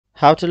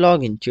How to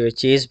log into your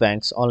Chase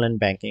Bank's online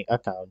banking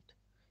account.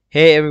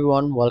 Hey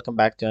everyone, welcome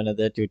back to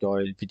another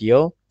tutorial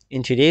video.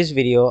 In today's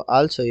video,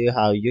 I'll show you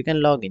how you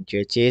can log into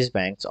your Chase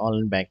Bank's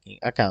online banking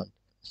account.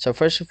 So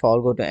first of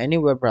all, go to any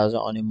web browser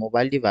on your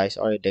mobile device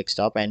or your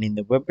desktop, and in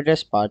the web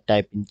address part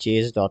type in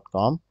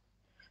chase.com.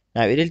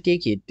 Now it'll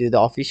take you to the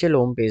official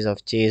homepage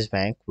of Chase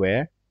Bank,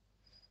 where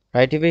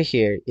right over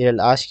here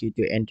it'll ask you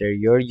to enter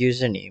your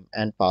username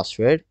and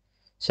password.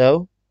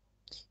 So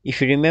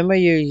if you remember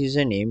your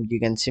username, you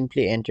can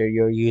simply enter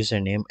your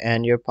username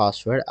and your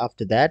password.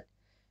 After that,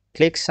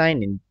 click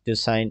sign in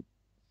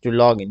to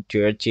log into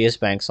your Chase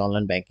Bank's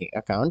online banking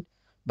account.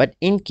 But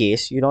in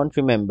case you don't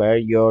remember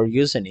your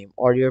username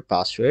or your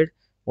password,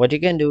 what you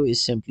can do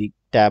is simply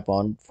tap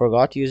on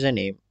forgot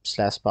username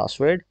slash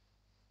password.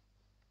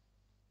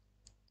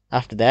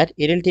 After that,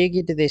 it'll take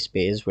you to this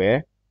page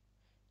where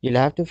you'll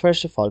have to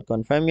first of all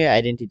confirm your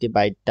identity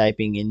by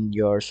typing in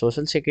your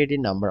social security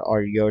number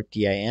or your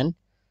TIN.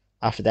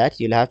 After that,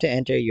 you'll have to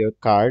enter your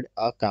card,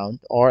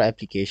 account, or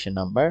application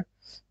number.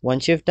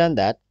 Once you've done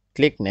that,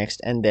 click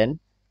next, and then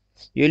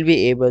you'll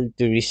be able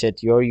to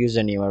reset your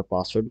username or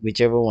password,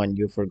 whichever one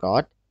you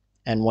forgot.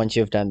 And once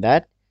you've done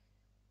that,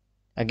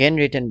 again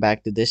return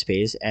back to this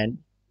page and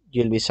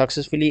you'll be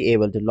successfully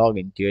able to log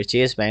into your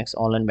Chase Bank's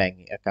online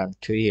banking account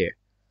through here.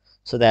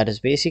 So that is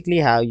basically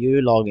how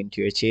you log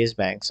into your Chase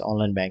Bank's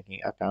online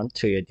banking account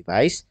through your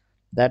device.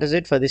 That is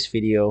it for this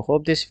video.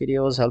 Hope this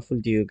video was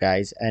helpful to you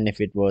guys, and if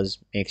it was,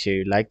 make sure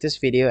you like this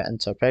video and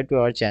subscribe to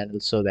our channel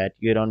so that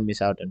you don't miss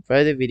out on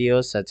further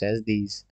videos such as these.